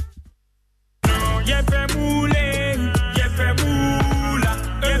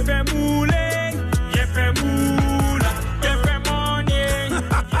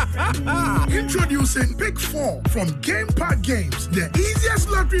 Introducing Pick 4 from Game Park Games, the easiest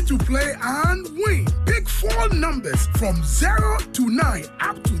lottery to play and win. Pick 4 numbers from 0 to 9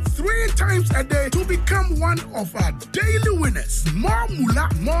 up to 3 times a day to become one of our daily winners. More moolah,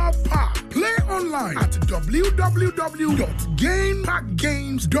 more power. Play online at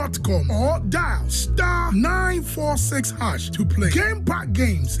www.gameparkgames.com or dial *946# to play. Game Park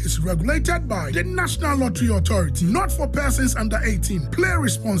Games is regulated by the National Lottery Authority, not for persons under 18. Play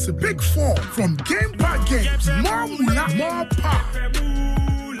responsibly. Pick 4 from Game Park Games. More moolah, more power.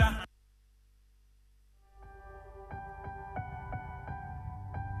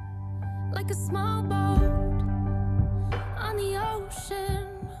 Like a small boat on the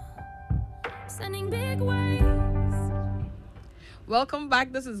ocean, sending big waves. Welcome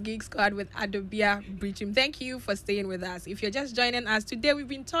back. This is Geek Squad with Adobia Breachim. Thank you for staying with us. If you're just joining us today, we've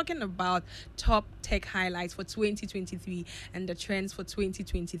been talking about top tech highlights for 2023 and the trends for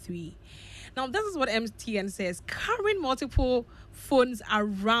 2023. Now, this is what MTN says. Carrying multiple phones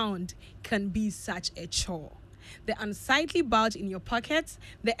around can be such a chore. The unsightly bulge in your pockets,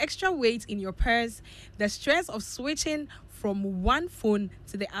 the extra weight in your purse, the stress of switching from one phone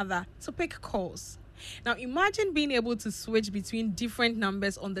to the other to pick calls. Now imagine being able to switch between different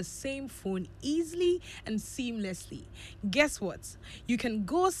numbers on the same phone easily and seamlessly. Guess what? You can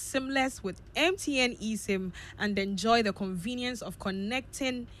go seamless with MTN eSIM and enjoy the convenience of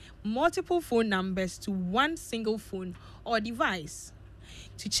connecting multiple phone numbers to one single phone or device.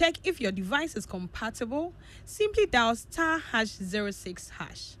 To check if your device is compatible, simply dial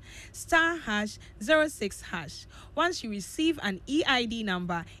 *#06#, *#06#. Once you receive an EID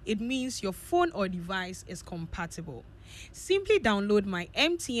number, it means your phone or device is compatible. Simply download my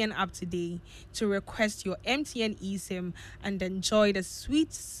MTN app today to request your MTN eSIM and enjoy the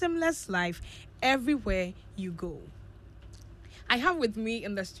sweet, seamless life everywhere you go. I have with me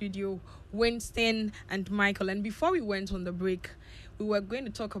in the studio Winston and Michael, and before we went on the break, we were going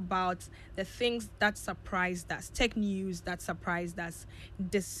to talk about the things that surprised us, tech news that surprised us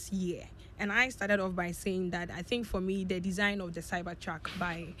this year. And I started off by saying that I think for me, the design of the Cybertruck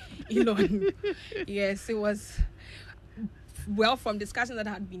by Elon, yes, it was, well, from discussions that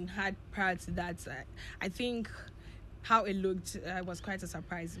had been had prior to that, I think how it looked was quite a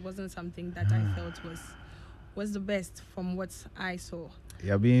surprise. It wasn't something that I felt was the best from what I saw.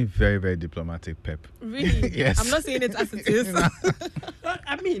 You're being very, very diplomatic, Pep. Really? Yes. I'm not saying it as it is.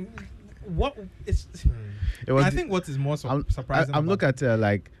 I mean, what is? I think what is more surprising. I'm looking at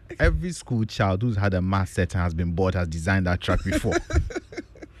like every school child who's had a math set and has been bored has designed that truck before.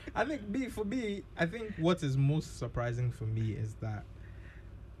 I think for me, I think what is most surprising for me is that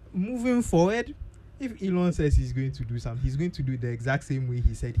moving forward, if Elon says he's going to do something, he's going to do it the exact same way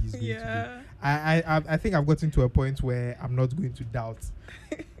he said he's going to do. I think I've gotten to a point where I'm not going to doubt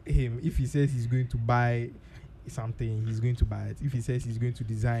him. If he says he's going to buy something, he's going to buy it. If he says he's going to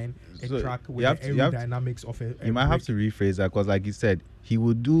design a truck with the aerodynamics of a you might have to rephrase that, because like you said, he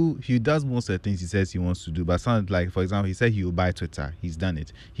does most of the things he says he wants to do. But sounds like, for example, he said he will buy Twitter. He's done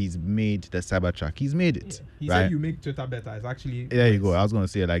it. He's made the Cybertruck. He's made it. He said you make Twitter better. It's actually there you go. I was going to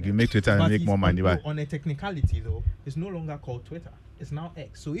say, like, you make Twitter and make more money. But on a technicality though, it's no longer called Twitter. It's now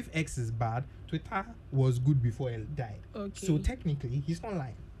X. So if X is bad, Twitter was good before it died. Okay. So technically, he's not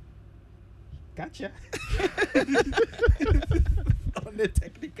lying. Gotcha. On the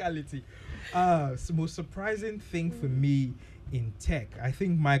technicality. Most surprising thing for me in tech, I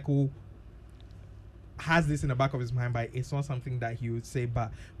think Michael has this in the back of his mind, but it's not something that he would say,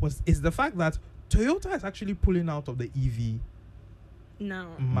 but is the fact that Toyota is actually pulling out of the EV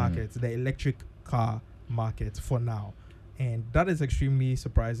market, the electric car market for now. And that is extremely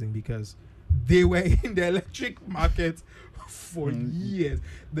surprising because they were in the electric market for years.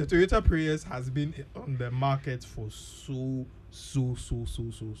 The Toyota Prius has been on the market for so long. So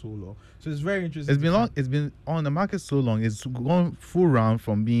it's very interesting. It's been long. It's been on the market so long. It's gone full round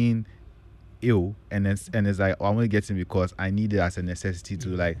from being ill and it's like, I want to get in because I need it as a necessity to,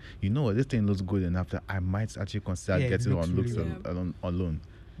 like, this thing looks good enough that I might actually consider getting on loan.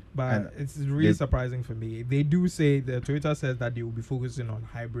 But it's really surprising for me. They do say, the Toyota says that they will be focusing on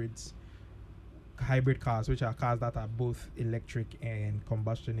hybrid cars, which are cars that are both electric and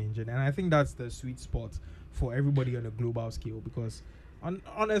combustion engine, and I think that's the sweet spot for everybody on a global scale, because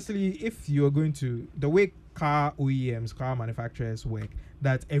honestly, if you're going to, the way car OEMs, car manufacturers work,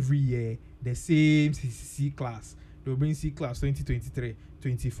 that every year the same C class, they'll bring C class 2023,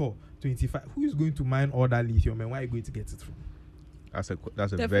 24, 25. Who is going to mine all that lithium, and where are you going to get it from?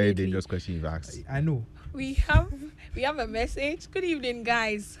 That's a very dangerous question you've asked. I know. We have a message. Good evening,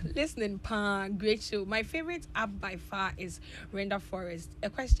 guys. Listening, great show. My favorite app by far is Render Forest. A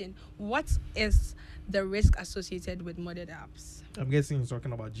question: what is the risk associated with modded apps? I'm guessing he's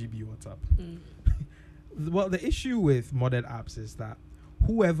talking about GB WhatsApp. Well, the issue with modded apps is that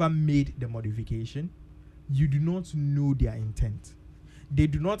whoever made the modification, you do not know their intent. They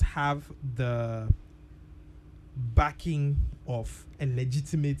do not have the backing of a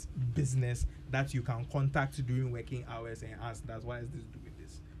legitimate business that you can contact during working hours and ask, that's why is this doing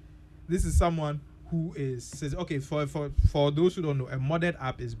this? This is someone who says, okay, for those who don't know, a modded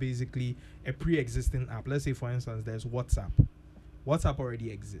app is basically a pre-existing app. Let's say, for instance, there's WhatsApp. WhatsApp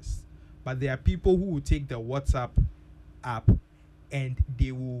already exists, but there are people who will take the WhatsApp app and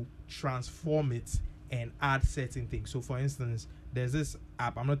they will transform it and add certain things. So for instance, there's this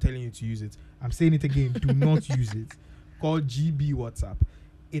app, I'm not telling you to use it, I'm saying it again, do not use it, called GB WhatsApp.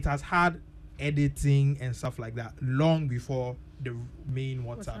 It has had editing and stuff like that long before the main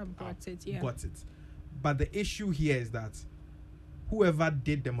WhatsApp app got it. But the issue here is that whoever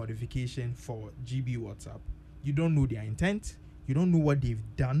did the modification for GB WhatsApp, you don't know their intent, you don't know what they've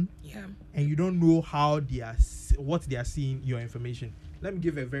done, and you don't know how what they are seeing your information. Let me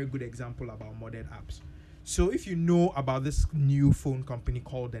give a very good example about modded apps. So if you know about this new phone company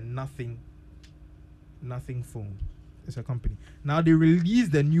called the Nothing Nothing Phone. It's a company. Now they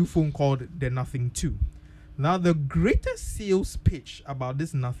released the new phone called the Nothing 2. Now the greatest sales pitch about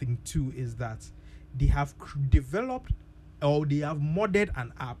this Nothing 2 is that they have developed, or they have modded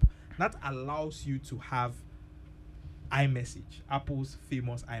an app that allows you to have iMessage, Apple's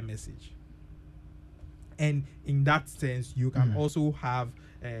famous iMessage. And in that sense, you can also have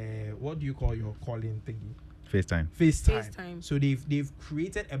what do you call your calling thingy? FaceTime. So they've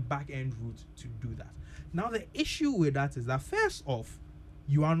created a back-end route to do that. Now the issue with that is that first off,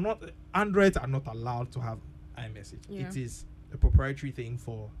 Androids are not allowed to have iMessage. Yeah. It is a proprietary thing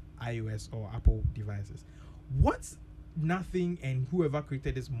for iOS or Apple devices. What Nothing and whoever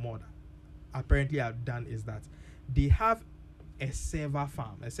created this mod apparently have done is that they have a server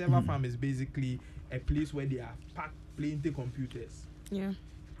farm. A server farm is basically a place where they have packed plenty computers. Yeah.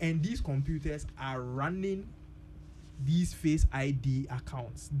 And these computers are running these Face ID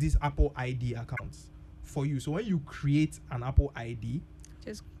accounts, these Apple ID accounts for you. So when you create an Apple ID,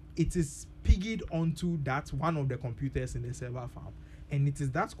 it is piggied onto that one of the computers in the server farm. And it is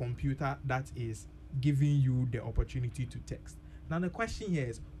that computer that is giving you the opportunity to text. Now the question here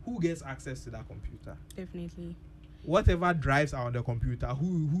is, who gets access to that computer? Definitely. Whatever drives on the computer,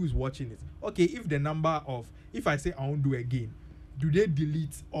 who is watching it? Okay, if I say I won't do again, do they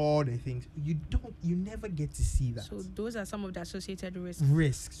delete all the things? You never get to see that. So those are some of the associated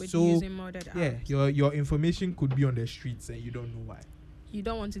risks. With So using modded apps. your information could be on the streets and you don't know why. You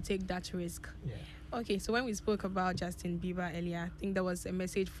don't want to take that risk. Yeah. Okay, so when we spoke about Justin Bieber earlier, I think there was a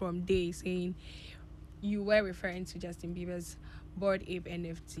message from Day saying you were referring to Justin Bieber's Bored Ape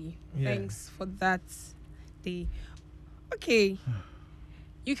NFT. Yeah. Thanks for that, Day. Okay.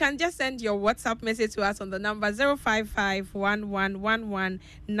 You can just send your WhatsApp message to us on the number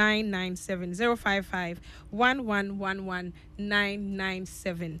 055-1111-997.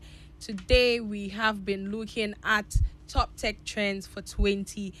 055-1111-997. Today we have been looking at top tech trends for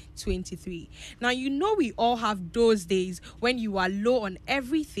 2023. Now, you know we all have those days when you are low on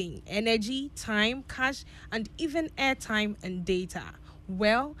everything: energy, time, cash, and even airtime and data.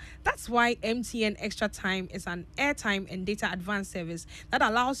 Well, that's why MTN Extra Time is an airtime and data advance service that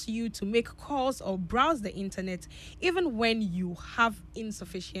allows you to make calls or browse the internet even when you have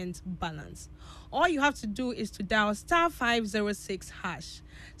insufficient balance. All you have to do is to dial *506#,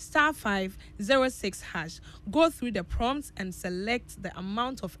 *506#. Go through the prompts and select the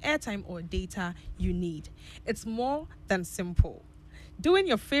amount of airtime or data you need. It's more than simple. Doing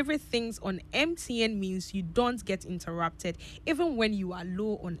your favorite things on MTN means you don't get interrupted even when you are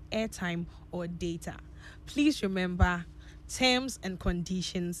low on airtime or data. Please remember, terms and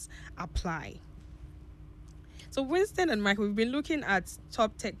conditions apply. So Winston and Michael, we've been looking at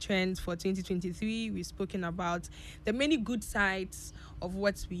top tech trends for 2023. We've spoken about the many good sides of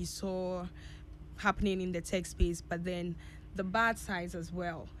what we saw happening in the tech space, but then the bad sides as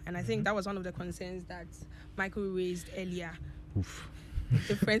well. And I think that was one of the concerns that Michael raised earlier. Oof.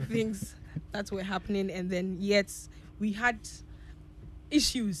 Different things that were happening, and then yet we had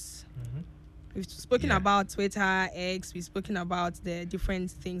issues. We've spoken about Twitter, X. We've spoken about the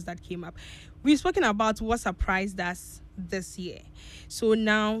different things that came up. We've spoken about what surprised us this year. So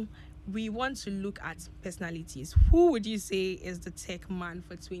now we want to look at personalities. Who would you say is the tech man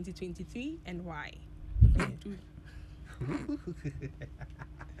for 2023 and why?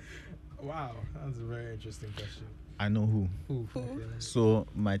 Wow, that's a very interesting question. I know who. Okay. So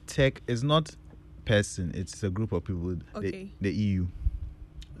my tech is not person, it's a group of people. Okay. The EU.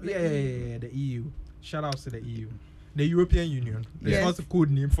 Yeah, the EU. Shout outs to the EU. The European Union. It's Yes. not a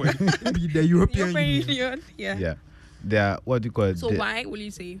code name for it. It'll be the European Union. Yeah. Yeah. They are, what do you call it? So why will you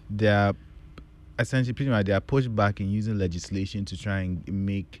say? They are essentially pretty much, they are pushed back in using legislation to try and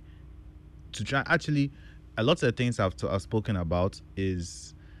actually, a lot of the things I've spoken about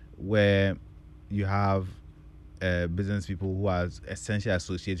is where you have business people who are essentially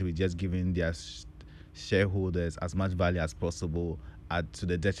associated with just giving their shareholders as much value as possible to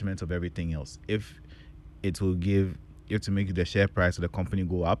the detriment of everything else. If it will make the share price of the company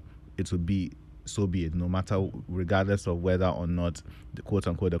go up, it will be, so be it, no matter, regardless of whether or not the quote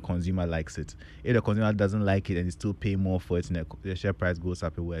unquote the consumer likes it. If the consumer doesn't like it and they still pay more for it and the share price goes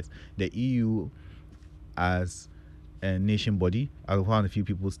up, it works. The EU, as a nation body, as one of the few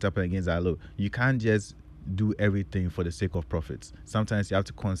people stepping against that, look, you can't just do everything for the sake of profits. Sometimes you have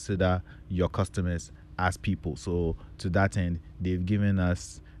to consider your customers as people. So to that end, they've given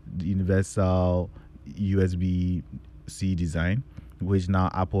us the universal USB-C design, which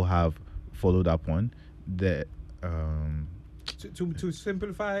now Apple have followed up on. The to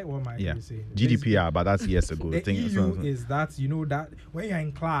simplify what Mike is saying, GDPR, but that's years ago. The EU is that, you know, that when you're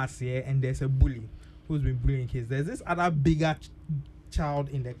in class here and there's a bully who's been bullying kids. There's this other bigger child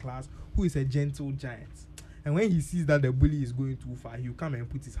in the class who is a gentle giant. And when he sees that the bully is going too far, he'll come and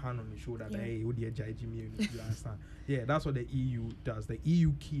put his hand on his shoulder. Yeah. Hey, what do you judge me? You understand? Yeah, that's what the EU does. The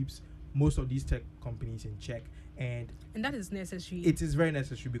EU keeps most of these tech companies in check. And that is necessary. It is very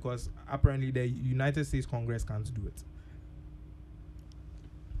necessary because apparently the United States Congress can't do it.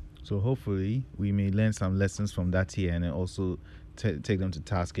 So hopefully we may learn some lessons from that here and then also take them to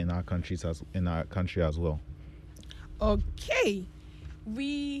task in our country as well. Okay,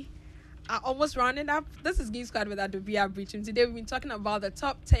 we are almost rounding up. This is Geek Squad with Adobia Breachum. Today we've been talking about the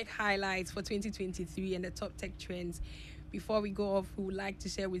top tech highlights for 2023 and the top tech trends. Before we go off, we would like to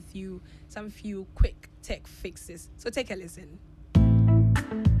share with you some few quick tech fixes. So take a listen.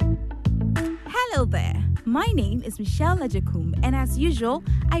 Hello there. My name is Michelle Lejekum, and as usual,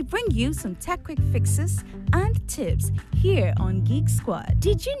 I bring you some tech quick fixes and tips here on Geek Squad.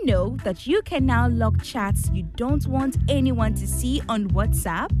 Did you know that you can now lock chats you don't want anyone to see on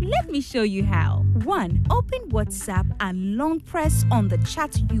WhatsApp? Let me show you how. 1. Open WhatsApp and long press on the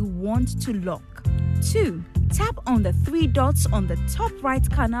chat you want to lock. 2. Tap on the 3 dots on the top right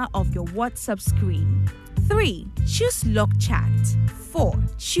corner of your WhatsApp screen. 3. Choose Lock Chat. 4.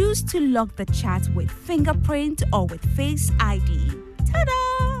 Choose to lock the chat with fingerprint or with Face ID.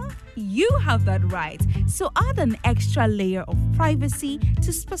 Ta-da! You have that right. So add an extra layer of privacy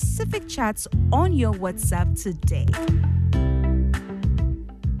to specific chats on your WhatsApp today.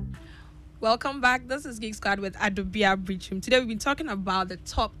 Welcome back. This is Geek Squad with Adobia Breachum. Today we've been talking about the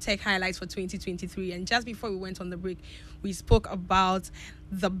top tech highlights for 2023. And just before we went on the break, we spoke about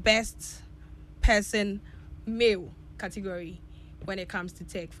the best person male category when it comes to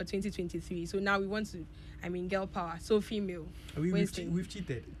tech for 2023. So now we want to, girl power, so female. We've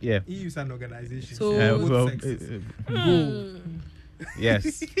cheated. Yeah. EU is an organization. So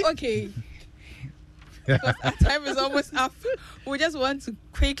yes. Okay. Because our time is almost up. We just want to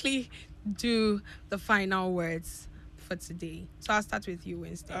quickly do the final words for today. So I'll start with you,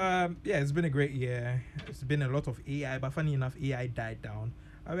 Winston. It's been a great year. It's been a lot of AI, but funny enough, AI died down.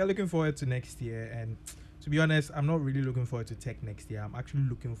 We're looking forward to next year, and to be honest, I'm not really looking forward to tech next year. I'm actually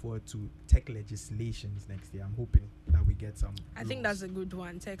looking forward to tech legislations next year. I'm hoping that we get some. I think that's a good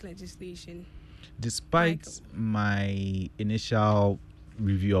one, tech legislation. Despite my initial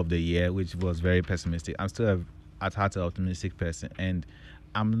review of the year, which was very pessimistic, I'm still at heart an optimistic person, and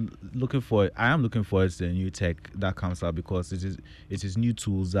I am looking forward to the new tech that comes out because it is new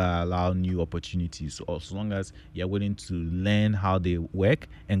tools that allow new opportunities. So as long as you're willing to learn how they work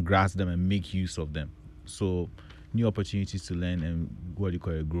and grasp them and make use of them. So new opportunities to learn and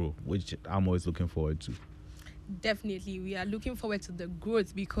grow, which I'm always looking forward to. Definitely, we are looking forward to the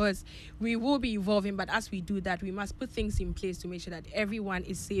growth because we will be evolving, but as we do that, we must put things in place to make sure that everyone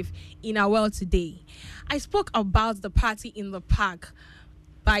is safe in our world today. I spoke about the Party in the Park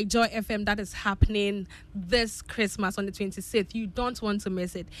by Joy FM that is happening this Christmas on the 26th. You don't want to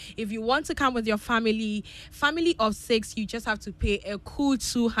miss it. If you want to come with your family of 6, you just have to pay a cool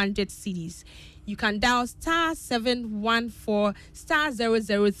 200 cedis. You can dial *714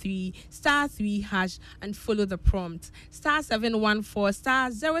 *003 *3# and follow the prompt.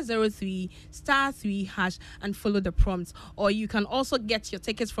 *714 *003 *3# and follow the prompt. Or you can also get your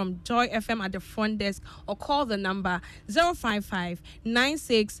tickets from Joy FM at the front desk or call the number 055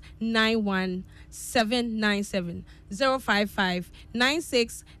 9691 797 055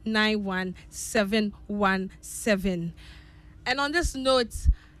 9691 717. And on this note,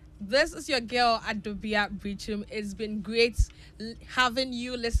 this is your girl Adobia Breachum. It's been great having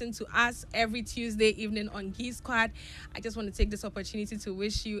you listen to us every Tuesday evening on Geek Squad. I just want to take this opportunity to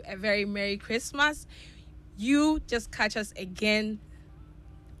wish you a very Merry Christmas. You just catch us again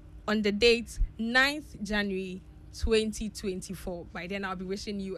on the date 9th January 2024. By then I'll be wishing you